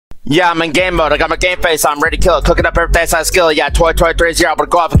Yeah, I'm in game mode. I got my game face. I'm ready to kill it. Cooking up everything I skill. Yeah, 2023 I'm gonna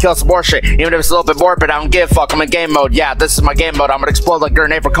go off and kill some more shit. Even if it's a little bit morbid, I don't give a fuck. I'm in game mode. Yeah, this is my game mode. I'm gonna explode like a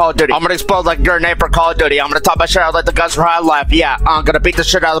grenade for Call of Duty. I'm gonna explode like a grenade for Call of Duty. I'm gonna top my shit out like the guns from High Life. Yeah, I'm gonna beat the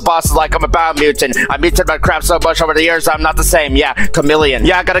shit out of the bosses like I'm a biomutant. I mutated my crap so much over the years, I'm not the same. Yeah, chameleon.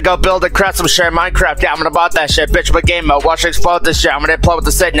 Yeah, I gotta go build and craft some shit in Minecraft. Yeah, I'm gonna bot that shit. Bitch, with game mode. Watch it explode this shit. I'm gonna implode with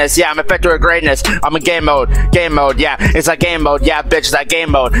the sickness. Yeah, I'm infected with greatness. I'm in game mode. Game mode. Yeah, it's that game mode. Yeah, bitch, it's that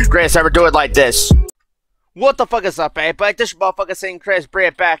game mode. Greatest ever do it like this. What the fuck is up, eh? But this motherfucker saying Chris, bring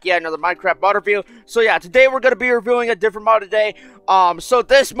it back. Yeah, another Minecraft mod review. So yeah, today we're gonna be reviewing a different mod today. So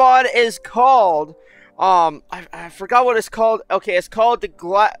this mod is called I forgot what it's called. Okay, it's called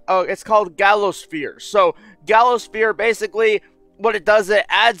it's called Galosphere. So Galosphere, basically what it does, it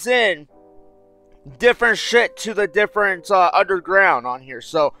adds in different shit to the different underground on here.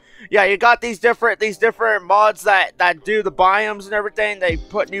 So yeah, you got these different mods that do the biomes and everything. They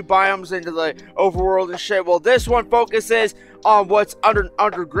put new biomes into the overworld and shit. Well, this one focuses on what's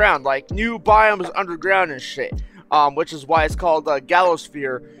underground, like new biomes underground and shit, which is why it's called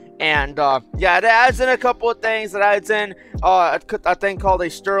Galosphere. And yeah, it adds in a couple of things. It adds in a thing called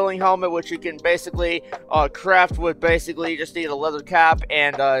a sterling helmet, which you can basically craft with. Basically, you just need a leather cap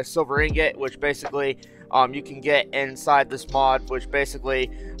and a silver ingot, which basically you can get inside this mod. Which basically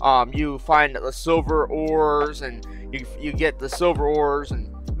you find the silver ores, and you get the silver ores,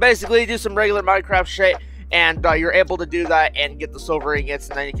 and basically do some regular Minecraft shit. And you're able to do that and get the silver ingots,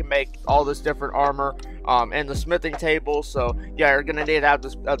 and then you can make all this different armor and the smithing table. So yeah, you're gonna need to have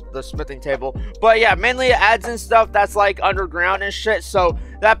this, the smithing table. But yeah, mainly it adds in stuff that's like underground and shit. So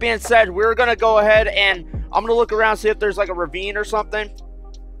that being said, we're gonna go ahead and I'm gonna look around, see if there's like a ravine or something,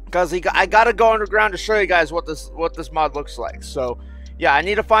 because I gotta go underground to show you guys what this mod looks like. So yeah, I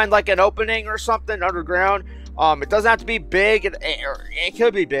need to find like an opening or something underground. It doesn't have to be big. It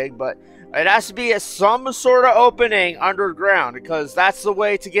could be big, but it has to be some sort of opening underground, because that's the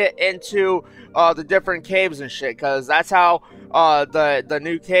way to get into the different caves and shit, because that's how the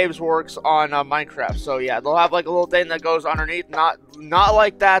new caves works on Minecraft. So yeah, they'll have like a little thing that goes underneath. Not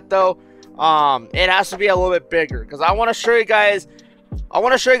like that though. It has to be a little bit bigger, because I want to show you guys. I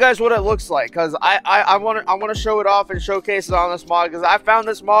want to show you guys what it looks like, because I want to show it off and showcase it on this mod, because I found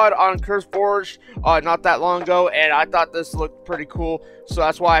this mod on CurseForge not that long ago, and I thought this looked pretty cool, so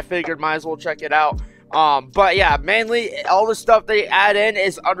that's why I figured might as well check it out. But yeah, mainly all the stuff they add in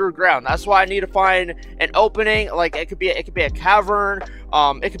is underground. That's why I need to find an opening. Like it could be a cavern,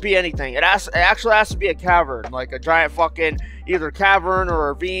 it could be anything. It actually has to be a cavern, like a giant fucking either cavern or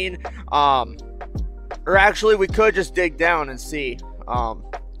a ravine. Or actually, we could just dig down and see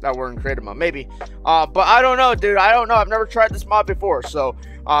that we're in creative mode, maybe. But I don't know, dude. I don't know. I've never tried this mod before, so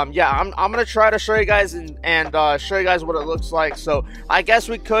yeah, I'm gonna try to show you guys and show you guys what it looks like. So I guess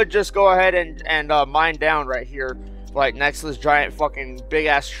we could just go ahead and mine down right here, like next to this giant fucking big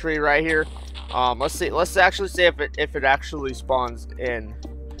ass tree right here. Let's see. Let's actually see if it actually spawns in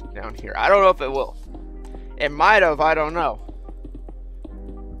down here. I don't know if it will. It might have. I don't know.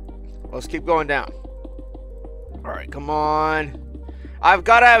 Let's keep going down. All right, come on. I've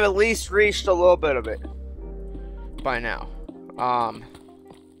got to have at least reached a little bit of it by now.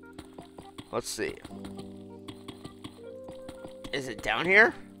 Let's see. Is it down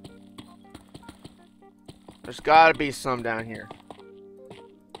here? There's got to be some down here.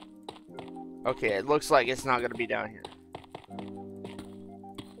 Okay, it looks like it's not going to be down here.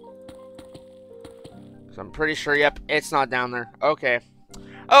 So I'm pretty sure, yep, it's not down there. Okay.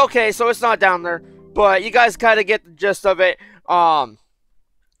 Okay, so it's not down there, but you guys kind of get the gist of it.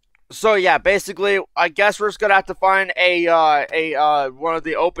 So yeah, basically, I guess we're just gonna have to find a one of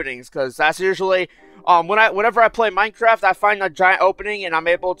the openings, because that's usually whenever I play Minecraft, I find a giant opening, and I'm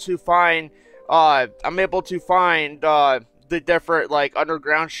able to find the different like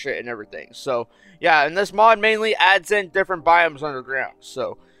underground shit and everything. So yeah, and this mod mainly adds in different biomes underground.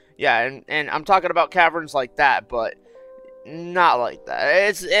 So yeah, and I'm talking about caverns like that, but not like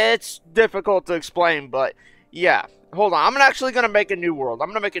that. It's difficult to explain, but yeah. Hold on, I'm actually gonna make a new world. I'm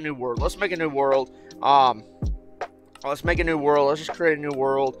gonna make a new world. Let's make a new world. Let's make a new world. Let's just create a new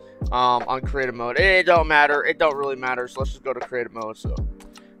world on creative mode. It don't matter. It don't really matter. So let's just go to creative mode. So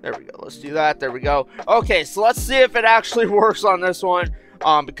there we go. Let's do that. There we go. Okay, so let's see if it actually works on this one.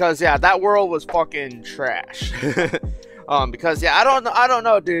 Because yeah, that world was fucking trash. Because yeah, I don't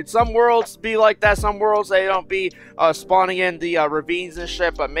know, dude. Some worlds be like that. Some worlds they don't be spawning in the ravines and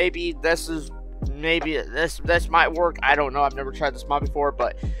shit. But maybe this is maybe this might work. I don't know. I've never tried this mod before,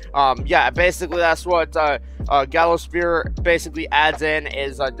 but yeah, basically that's what Galosphere basically adds in,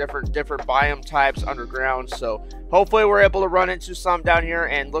 is different biome types underground. So hopefully we're able to run into some down here,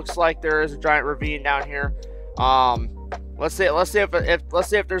 and looks like there is a giant ravine down here. Let's see if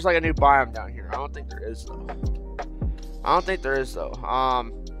there's like a new biome down here. I don't think there is though.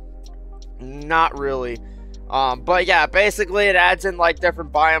 Not really. But yeah, basically it adds in like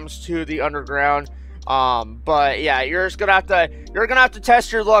different biomes to the underground. But yeah, you're gonna have to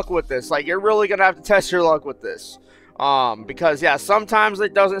test your luck with this. Like, you're really gonna have to test your luck with this. Because yeah, sometimes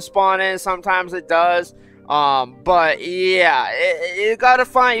it doesn't spawn in, sometimes it does. But yeah, you gotta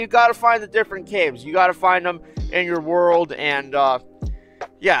find the different caves. You gotta find them in your world, and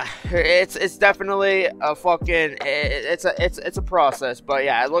yeah, it's definitely a fucking it's a process. But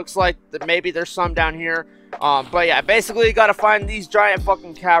yeah, it looks like maybe there's some down here. But yeah, basically you gotta find these giant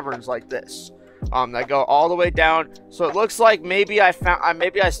fucking caverns like this, that go all the way down. So it looks like maybe I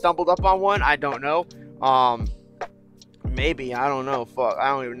stumbled up on one. I don't know. Maybe, I don't know. Fuck, I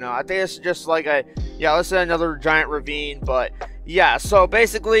don't even know. I think it's just like this is another giant ravine. But yeah, so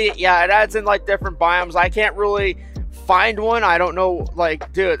basically, yeah, it adds in like different biomes. I can't really find one. I don't know,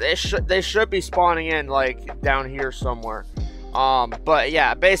 like, dude, they should be spawning in like down here somewhere. But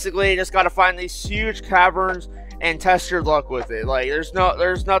yeah, basically you just gotta find these huge caverns and test your luck with it. Like, there's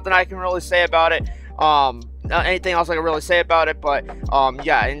nothing I can really say about it. Not anything else I can really say about it, but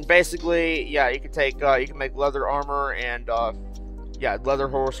yeah, and basically, yeah, you can make leather armor, and yeah, leather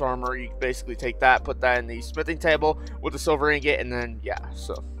horse armor. You can basically take that, put that in the smithing table with the silver ingot, and then yeah,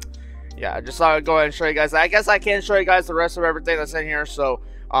 so yeah, I just thought I'd go ahead and show you guys that. I guess I can show you guys the rest of everything that's in here. So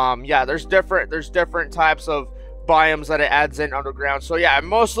yeah, there's different types of biomes that it adds in underground. So yeah, it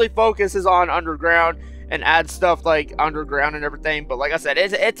mostly focuses on underground and add stuff like underground and everything. But like I said,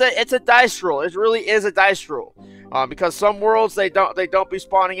 it's a dice roll. It really is a dice roll, because some worlds they don't be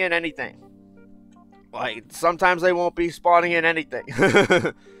spawning in anything. Like, sometimes they won't be spawning in anything.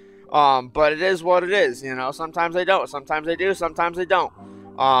 But it is what it is, you know. Sometimes they don't, sometimes they do, sometimes they don't.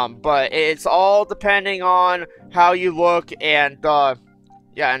 But it's all depending on how you look, and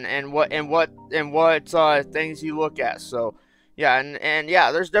yeah, and what things you look at. So yeah, and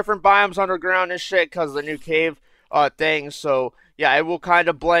yeah, there's different biomes underground and shit because of the new cave thing. So yeah, it will kind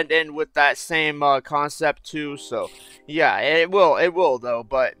of blend in with that same concept too. So yeah, it will though.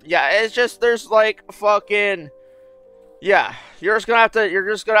 But yeah, it's just, there's like fucking, yeah, you're just gonna have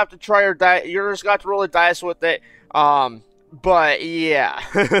to try your dice. You're just gonna have to roll a dice with it. But yeah,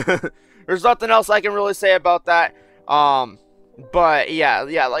 there's nothing else I can really say about that. But yeah,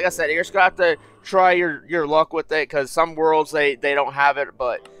 like I said, you're just gonna have to try your luck with it, because some worlds they don't have it.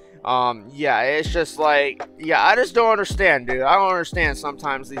 But yeah, it's just like, yeah, I just don't understand, dude. I don't understand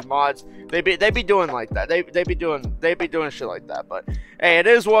sometimes these mods. They be doing like that. They be doing shit like that. But hey, it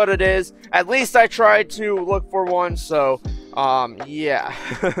is what it is. At least I tried to look for one. So yeah.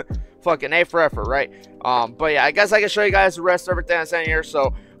 Fucking A for effort, right? But yeah, I guess I can show you guys the rest of everything that's in here.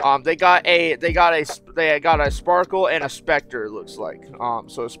 So they got a sparkle and a specter, it looks like.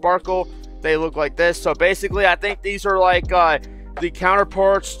 So sparkle, they look like this. So basically, I think these are like the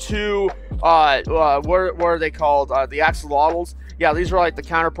counterparts to what are they called? The axolotls. Yeah, these are like the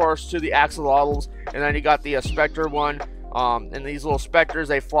counterparts to the axolotls. And then you got the specter one. And these little specters,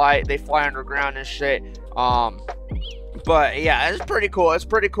 they fly underground and shit. But yeah, it's pretty cool. It's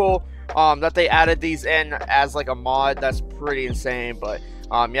pretty cool that they added these in as like a mod. That's pretty insane. But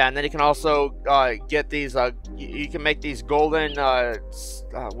yeah, and then you can also get these. You can make these golden.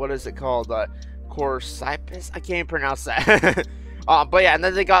 What is it called? Corsipus? I can't pronounce that. But yeah, and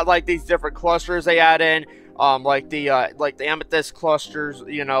then they got like these different clusters they add in. Like the amethyst clusters,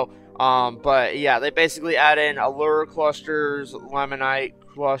 you know. But yeah, they basically add in allure clusters, lemonite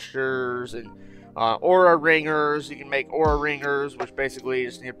clusters, and aura ringers. You can make aura ringers, which basically you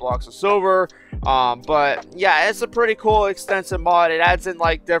just need blocks of silver. But yeah, it's a pretty cool extensive mod. It adds in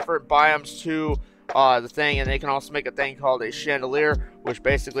like different biomes to the thing, and they can also make a thing called a chandelier, which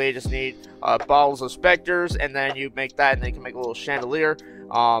basically you just need bottles of specters, and then you make that, and they can make a little chandelier.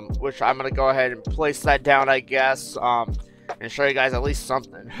 Which I'm gonna go ahead and place that down, I guess, and show you guys at least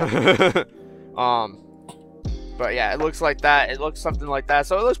something. But yeah, it looks like that. It looks something like that.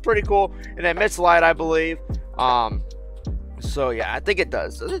 So it looks pretty cool. It emits light, I believe. So yeah, I think it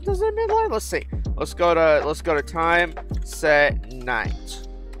does. Does it emit light? Let's see. Let's go to time, set, night.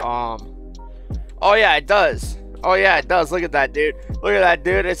 Oh yeah, it does. Oh yeah, it does. Look at that, dude. Look at that,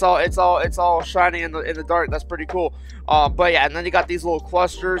 dude. It's all shining in the dark. That's pretty cool. But yeah, and then you got these little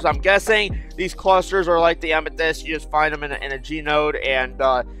clusters. I'm guessing these clusters are like the amethyst. You just find them in a G node, and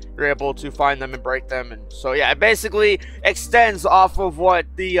you're able to find them and break them. And so yeah, it basically extends off of what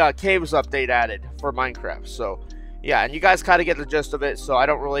the caves update added for Minecraft. So yeah, and you guys kind of get the gist of it, so I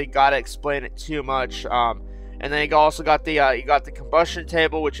don't really gotta explain it too much. And then you also got the combustion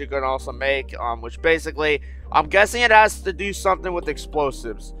table, which you can also make, which basically, I'm guessing it has to do something with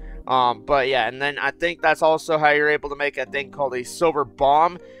explosives. But yeah, and then I think that's also how you're able to make a thing called a silver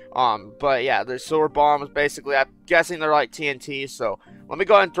bomb. But yeah, the silver bombs, basically, I'm guessing they're like TNT, so let me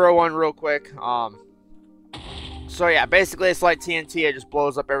go ahead and throw one real quick. So yeah, basically it's like TNT, it just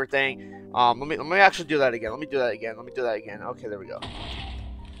blows up everything. Let me actually do that again. Let me do that again. Okay, there we go.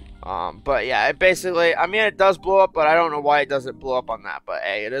 But yeah, it basically, I mean, it does blow up, but I don't know why it doesn't blow up on that. But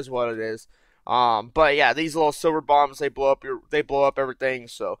hey, it is what it is. But yeah, these little silver bombs, they blow up everything.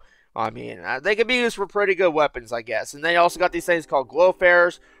 So I mean, they can be used for pretty good weapons, I guess. And they also got these things called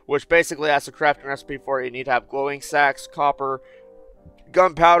Glowfares, which basically that's a crafting recipe for it. You need to have glowing sacks, copper,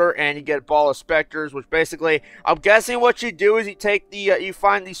 gunpowder, and you get a ball of specters, which basically, I'm guessing what you do is you take the you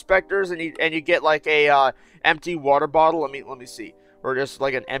find these specters and you get like a empty water bottle. Let me see, or just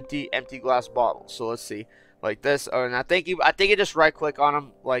like an empty glass bottle. So let's see, like this, and I think you just right click on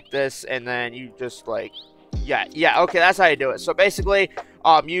them like this, and then you just like, yeah, okay, that's how you do it. So basically,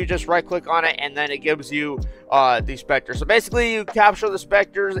 you just right click on it, and then it gives you these specters. So basically, you capture the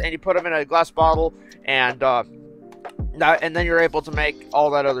specters and you put them in a glass bottle, and then you're able to make all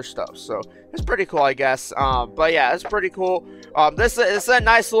that other stuff. So it's pretty cool, I guess. But yeah, it's pretty cool. This is a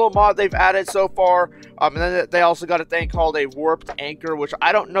nice little mod they've added so far. And then they also got a thing called a warped anchor, which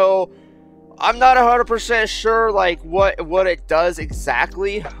I don't know. I'm not 100% sure like what it does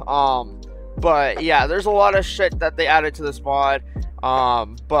exactly. But yeah, there's a lot of shit that they added to this mod.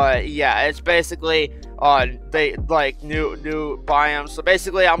 But yeah, it's basically they like new biomes. So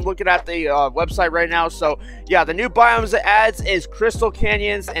basically, I'm looking at the website right now. So yeah, the new biomes it adds is Crystal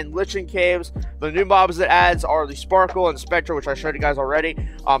Canyons and Lichen Caves. The new mobs it adds are the Sparkle and Spectre, which I showed you guys already.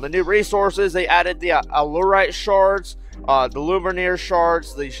 The new resources, they added the Allurite shards, the Lumineer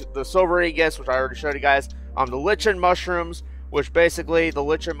shards, the Silver Ingots, which I already showed you guys. The Lichen mushrooms, which basically the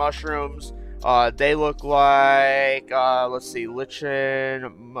Lichen mushrooms, they look like, let's see,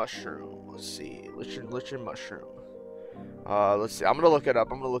 Lichen mushroom. Let's see, Lichen mushroom. Let's see, I'm gonna look it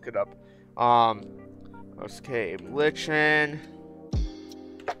up. Okay, Lichen.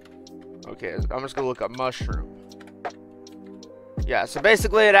 Okay, I'm just gonna look up mushroom. Yeah, so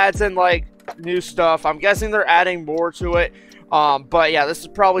basically it adds in like new stuff. I'm guessing they're adding more to it. But yeah, this is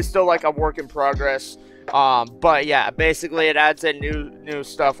probably still like a work in progress. But yeah, basically it adds in new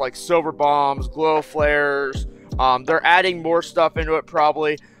stuff like silver bombs, glow flares. They're adding more stuff into it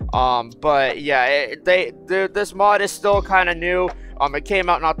probably. But yeah, this mod is still kind of new. It came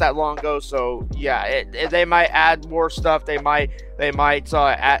out not that long ago, so yeah, they might add more stuff. They might, I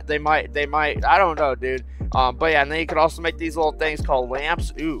don't know, dude. But yeah, and then you can also make these little things called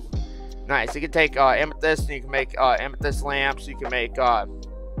lamps. Ooh, nice. You can take amethyst, and you can make amethyst lamps. You can make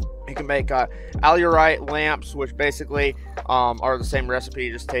Allurite lamps, which basically are the same recipe.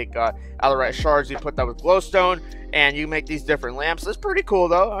 You just take Allurite shards, you put that with glowstone, and you make these different lamps. It's pretty cool,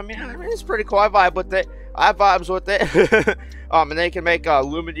 though. I mean, it's pretty cool. I vibe with it. I vibes with it. And then you can make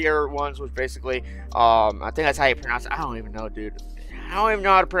Lumineer ones, which basically, I think that's how you pronounce it. I don't even know, dude. I don't even know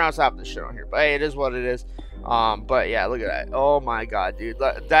how to pronounce half this shit on here. But hey, it is what it is. But yeah, look at that. Oh my god, dude.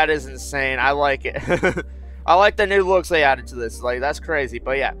 That is insane. I like it. I like the new looks they added to this. Like, that's crazy.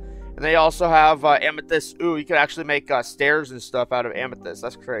 But yeah. And they also have amethyst. Ooh, you can actually make stairs and stuff out of amethyst.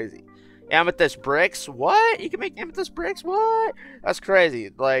 That's crazy. Amethyst bricks? What? You can make amethyst bricks? What? That's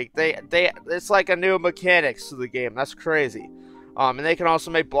crazy. Like, it's like a new mechanics to the game. That's crazy. And they can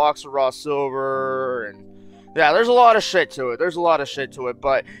also make blocks of raw silver, and yeah, there's a lot of shit to it.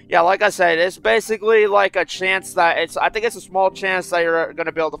 But yeah, like I said, it's basically like a chance that I think it's a small chance that you're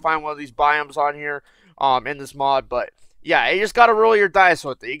gonna be able to find one of these biomes on here, in this mod. But yeah, you just gotta roll your dice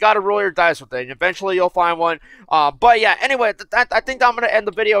with it. And eventually you'll find one. But yeah, anyway, I think I'm gonna end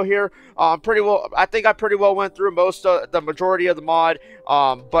the video here. I think I pretty well went through the majority of the mod.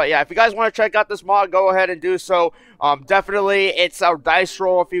 But yeah, if you guys want to check out this mod, go ahead and do so. Definitely, it's a dice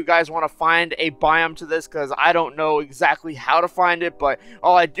roll if you guys want to find a biome to this, because I don't know exactly how to find it, but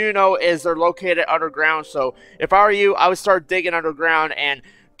all I do know is they're located underground. So if I were you, I would start digging underground and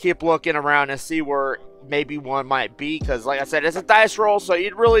keep looking around and see where maybe one might be, because like I said, it's a dice roll, so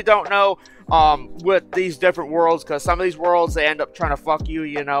you really don't know with these different worlds, because some of these worlds, they end up trying to fuck you,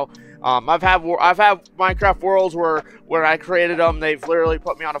 you know. I've had Minecraft worlds where I created them, they've literally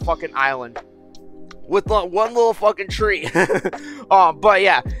put me on a fucking island with one little fucking tree. But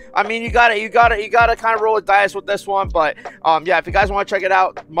yeah, I mean, you gotta kind of roll the dice with this one. But yeah, if you guys want to check it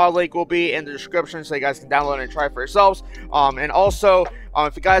out, mod link will be in the description so you guys can download it and try it for yourselves. And also,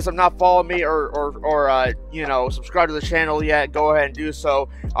 if you guys have not followed me or you know, subscribe to the channel yet, go ahead and do so.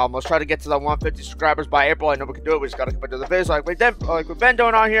 Let's try to get to the 150 subscribers by April. I know we can do it. We just gotta commit to the videos like we've been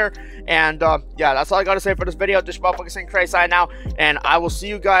doing on here. And yeah, that's all I gotta say for this video. This motherfucker St. Cray sign now, and I will see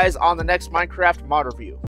you guys on the next Minecraft mod review.